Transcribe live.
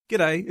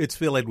G'day, it's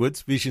Phil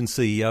Edwards, Vision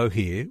CEO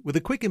here, with a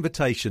quick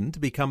invitation to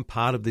become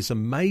part of this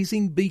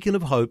amazing beacon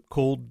of hope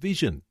called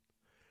Vision.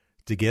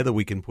 Together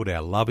we can put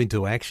our love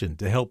into action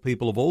to help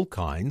people of all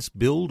kinds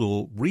build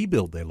or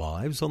rebuild their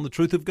lives on the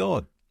truth of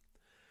God.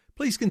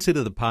 Please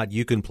consider the part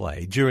you can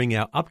play during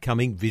our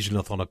upcoming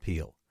Visionathon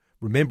appeal,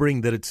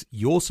 remembering that it's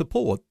your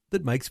support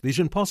that makes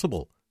Vision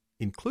possible,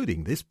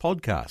 including this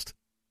podcast.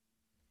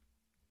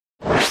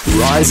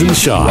 Rise and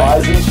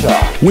Shine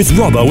with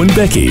Robbo and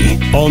Becky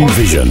on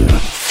Vision.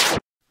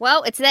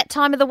 Well, it's that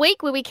time of the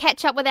week where we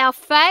catch up with our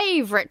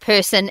favourite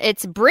person.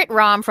 It's Brett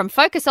Rahm from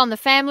Focus on the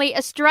Family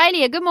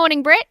Australia. Good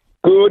morning, Brett.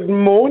 Good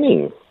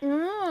morning.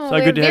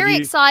 So good to have you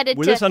excited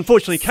with us.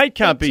 Unfortunately, Kate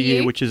can't be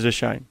here, which is a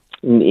shame.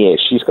 Yeah,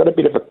 she's got a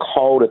bit of a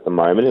cold at the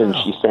moment, and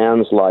she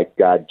sounds like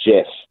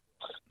Jeff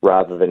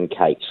rather than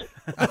Kate.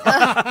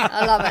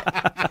 I love it.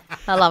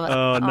 I love it.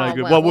 Oh, no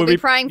good. Well, we'll be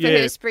praying for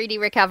her speedy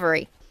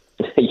recovery.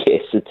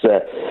 Yes,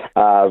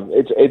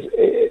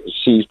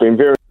 she's been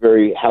very,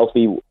 very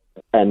healthy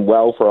and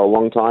well for a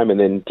long time, and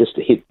then just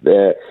she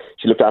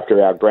looked after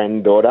our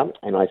granddaughter,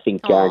 and I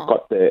think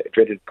got the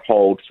dreaded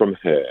cold from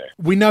her.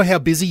 We know how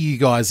busy you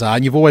guys are,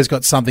 and you've always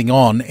got something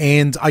on,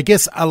 and I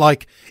guess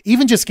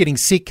even just getting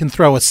sick can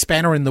throw a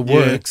spanner in the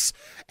works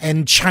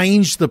and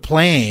change the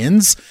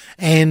plans,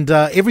 and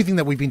everything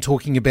that we've been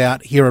talking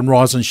about here in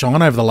Rise and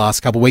Shine over the last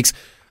couple of weeks.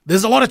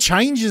 There's a lot of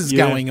changes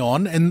going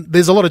on, and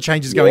there's a lot of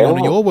changes going on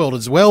in your world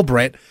as well,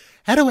 Brett.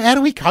 How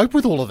do we cope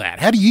with all of that?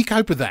 How do you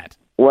cope with that?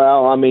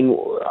 Well, I mean,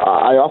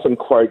 I often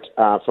quote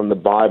from the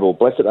Bible,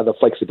 "Blessed are the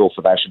flexible,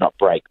 for they shall not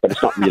break." But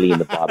it's not really in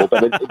the Bible,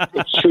 but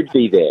it should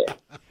be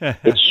there.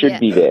 It should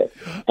be there.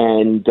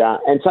 And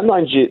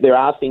sometimes there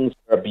are things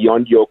that are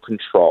beyond your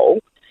control,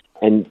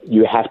 and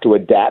you have to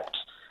adapt.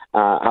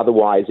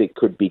 Otherwise, it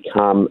could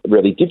become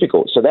really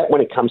difficult. So that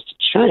when it comes to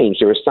change,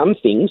 there are some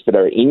things that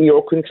are in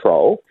your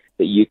control,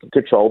 that you can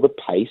control the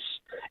pace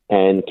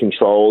and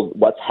control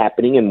what's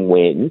happening and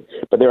when.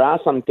 But there are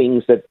some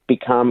things that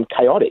become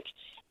chaotic.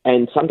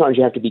 And sometimes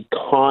you have to be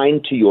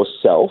kind to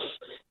yourself,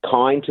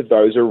 kind to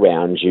those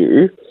around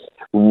you,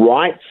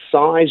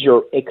 right-size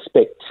your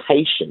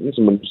expectations,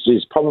 which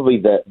is probably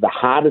the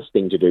hardest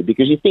thing to do,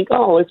 because you think,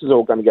 this is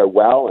all going to go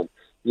well, and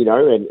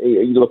and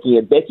you're looking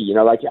at Becky,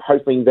 like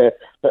hoping that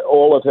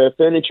all of her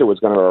furniture was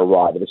going to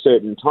arrive at a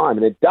certain time,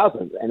 and it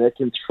doesn't, and it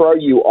can throw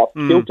you off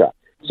kilter.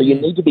 So you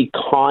need to be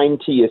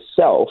kind to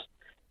yourself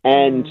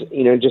and,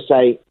 just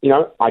say,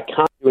 I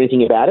can't do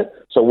anything about it,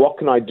 so what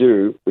can I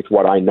do with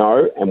what I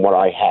know and what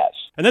I have?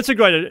 And that's a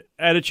great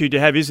attitude to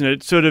have, isn't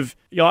it? Sort of,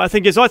 I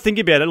think as I think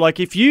about it, like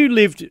if you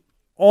lived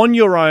on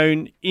your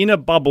own in a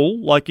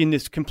bubble, like in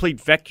this complete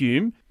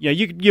vacuum,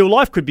 your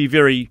life could be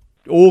very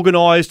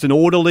organised and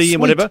orderly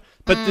and whatever,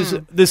 but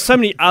there's so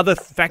many other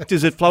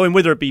factors that flow in,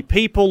 whether it be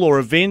people or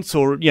events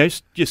or,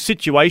 just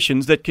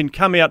situations that can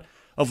come out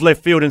of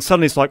left field, and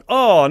suddenly it's like,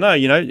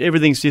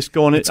 everything's just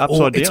gone upside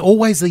down. It's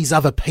always these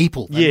other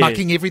people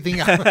mucking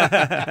everything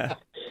up.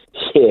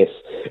 Yes.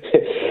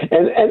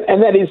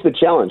 And that is the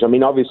challenge. I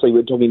mean, obviously,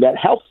 we're talking about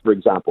health, for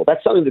example.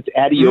 That's something that's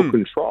out of your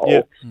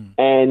control,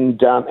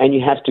 and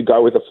you have to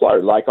go with the flow.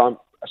 Like I'm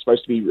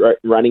supposed to be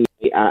running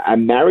a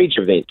marriage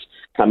event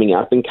coming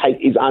up, and Kate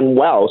is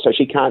unwell, so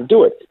she can't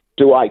do it.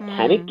 Do I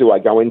panic? Do I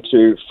go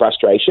into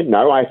frustration?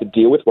 No, I have to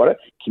deal with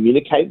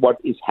communicate what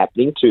is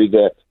happening to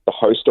the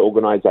host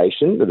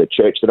organisation, the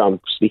church that I'm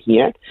speaking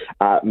at,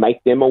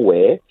 make them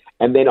aware,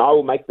 and then I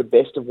will make the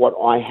best of what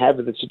I have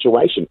of the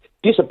situation.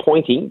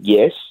 Disappointing,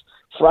 yes.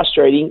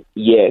 Frustrating,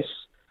 yes,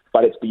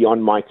 but it's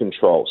beyond my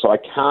control. So I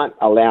can't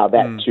allow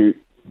that to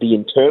be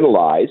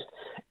internalised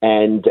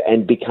and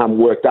become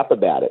worked up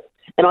about it.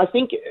 And I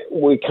think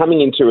we're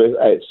coming into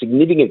a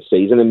significant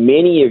season, and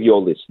many of your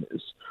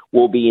listeners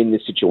will be in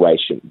this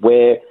situation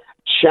where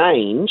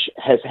change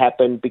has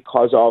happened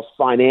because of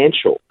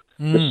financial.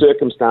 The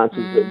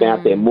circumstances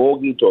about their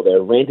mortgage or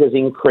their rent is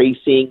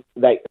increasing.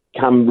 They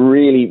become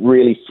really,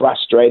 really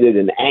frustrated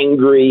and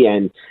angry,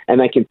 and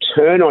they can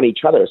turn on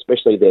each other,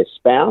 especially their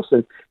spouse.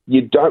 And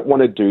you don't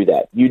want to do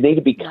that. You need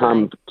to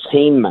become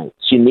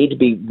teammates. You need to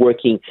be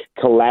working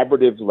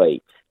collaboratively.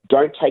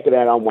 Don't take it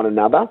out on one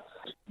another.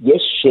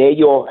 Yes, share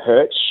your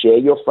hurts, share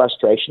your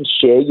frustrations,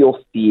 share your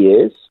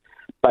fears,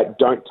 but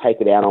don't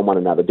take it out on one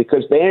another,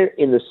 because they're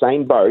in the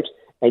same boat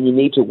and you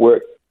need to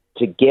work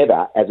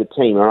together as a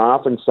team. And I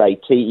often say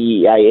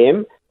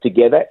TEAM,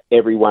 together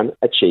everyone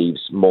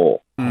achieves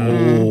more.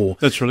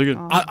 That's really good.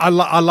 I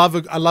love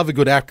a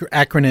good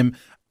acronym.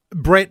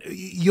 Brett,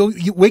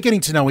 we're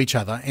getting to know each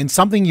other, and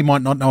something you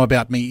might not know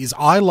about me is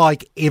I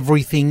like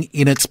everything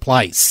in its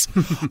place.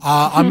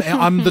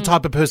 I'm the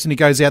type of person who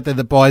goes out there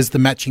that buys the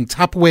matching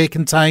Tupperware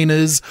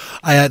containers.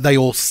 They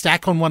all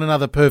stack on one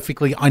another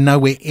perfectly. I know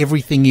where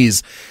everything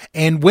is.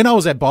 And when I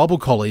was at Bible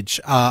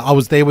college, I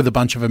was there with a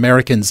bunch of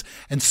Americans,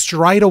 and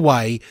straight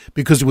away,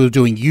 because we were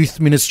doing youth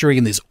ministry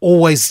and there's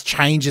always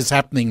changes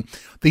happening,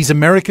 these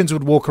Americans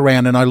would walk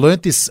around, and I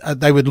learnt this.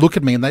 They would look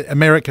at me, and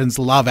Americans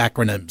love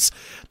acronyms.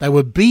 They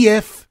were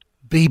BF,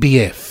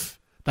 BBF.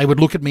 They would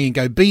look at me and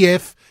go,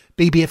 BF,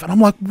 BBF. And I'm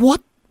like,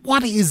 what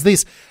is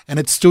this? And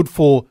it stood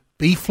for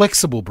be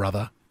flexible,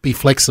 brother. Be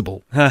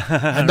flexible.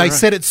 And they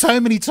said it so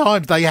many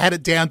times, they had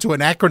it down to an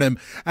acronym,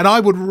 and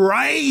I would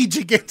rage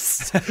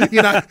against, be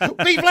flexible.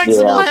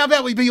 Yeah. How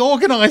about we be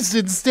organised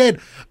instead?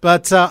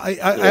 But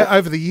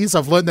over the years,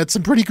 I've learned that's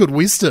some pretty good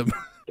wisdom.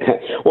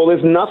 Well,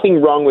 there's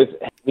nothing wrong with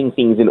having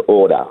things in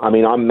order. I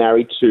mean, I'm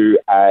married to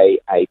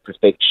a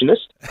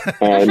perfectionist,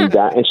 and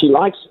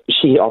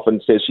she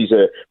often says she's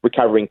a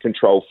recovering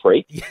control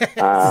freak,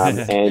 and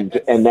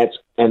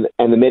the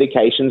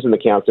medications and the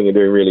counselling are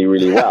doing really,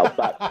 really well.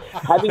 But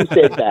having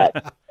said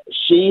that,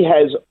 she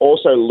has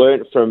also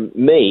learnt from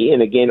me,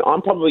 and again,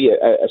 I'm probably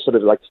a sort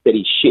of like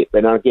steady ship,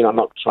 and again, I'm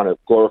not trying to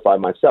glorify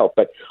myself,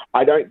 but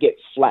I don't get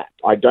flat.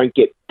 I don't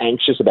get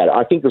anxious about it.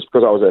 I think it's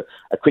because I was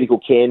a critical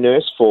care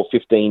nurse for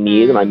 15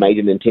 years, and I made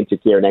an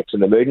intensive care and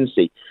accident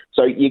emergency.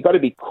 So you've got to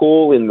be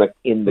cool in the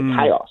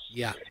chaos.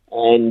 Yeah.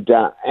 And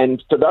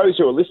for those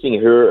who are listening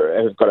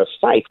who have got a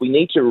faith, we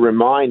need to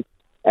remind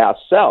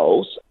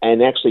ourselves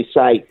and actually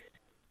say,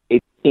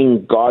 it's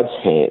in God's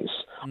hands.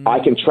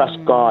 I can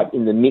trust God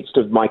in the midst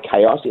of my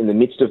chaos, in the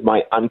midst of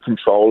my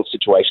uncontrolled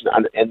situation,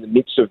 and in the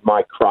midst of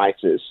my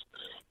crisis.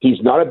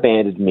 He's not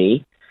abandoned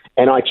me,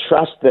 and I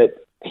trust that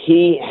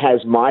He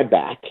has my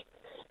back.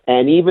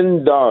 And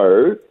even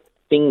though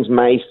things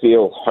may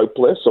feel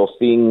hopeless or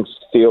things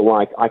feel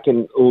like, I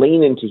can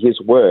lean into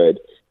His word,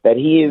 that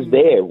He is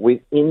there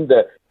within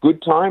the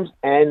good times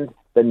and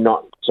the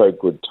not so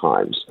good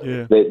times.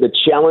 Yeah. The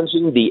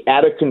challenging, the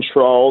out of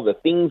control, the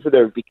things that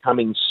are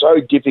becoming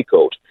so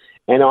difficult.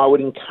 And I would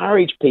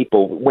encourage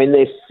people when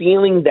they're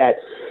feeling that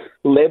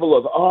level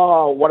of,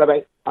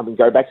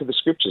 go back to the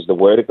scriptures, the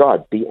word of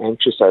God, be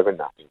anxious over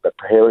nothing, but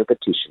prayer and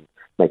petition,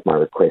 make my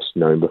requests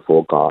known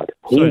before God.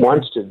 He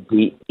wants to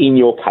be in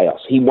your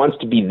chaos. He wants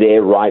to be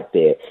there, right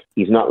there.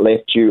 He's not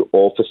left you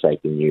or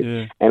forsaken you.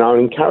 Yeah. And I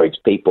would encourage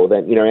people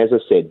that, as I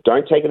said,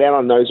 don't take it out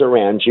on those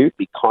around you.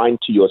 Be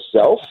kind to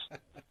yourself,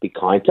 be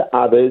kind to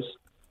others,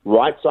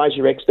 right-size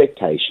your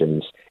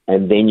expectations,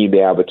 and then you'll be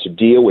able to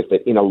deal with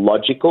it in a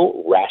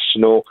logical,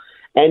 rational,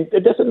 and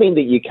it doesn't mean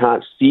that you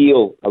can't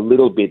feel a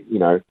little bit,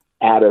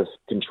 out of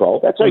control.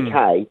 That's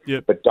okay,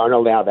 but don't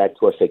allow that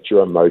to affect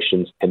your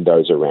emotions and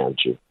those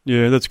around you.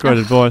 Yeah, that's great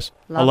advice.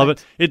 I love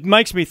it. It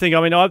makes me think,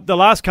 the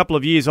last couple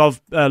of years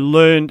I've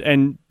learned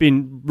and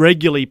been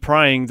regularly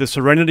praying the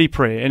Serenity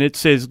Prayer, and it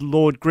says,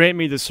 Lord, grant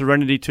me the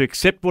serenity to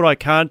accept what I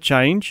can't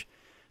change,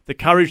 the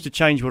courage to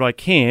change what I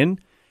can,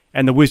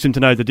 and the wisdom to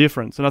know the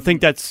difference. And I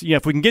think that's,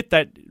 if we can get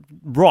that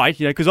right,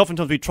 because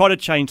oftentimes we try to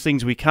change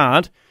things we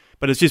can't,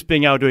 but it's just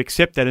being able to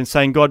accept that and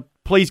saying, God,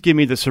 please give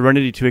me the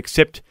serenity to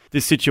accept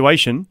this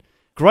situation.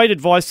 Great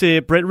advice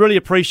there, Brett. Really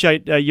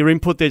appreciate your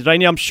input there today.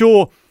 Now, I'm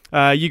sure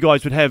you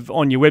guys would have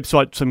on your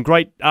website some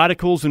great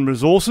articles and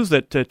resources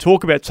that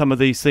talk about some of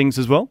these things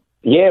as well.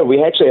 Yeah,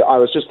 I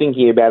was just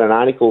thinking about an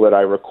article that I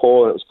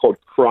recall, and it was called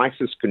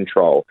Crisis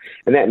Control,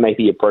 and that may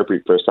be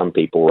appropriate for some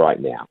people right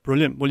now.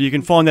 Brilliant. Well, you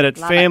can find that at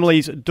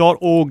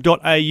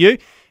families.org.au,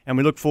 and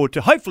we look forward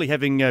to hopefully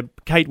having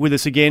Kate with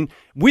us again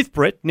with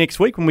Brett next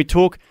week when we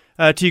talk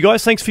to you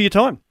guys. Thanks for your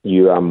time.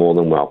 You are more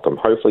than welcome.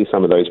 Hopefully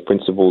some of those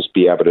principles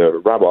be able to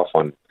rub off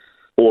on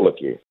all of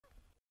you.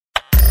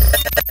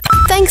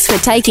 Thanks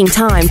for taking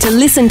time to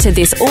listen to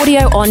this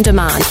audio on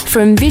demand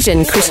from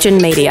Vision Christian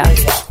Media.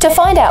 To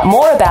find out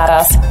more about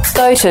us,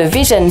 go to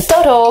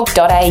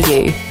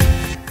vision.org.au.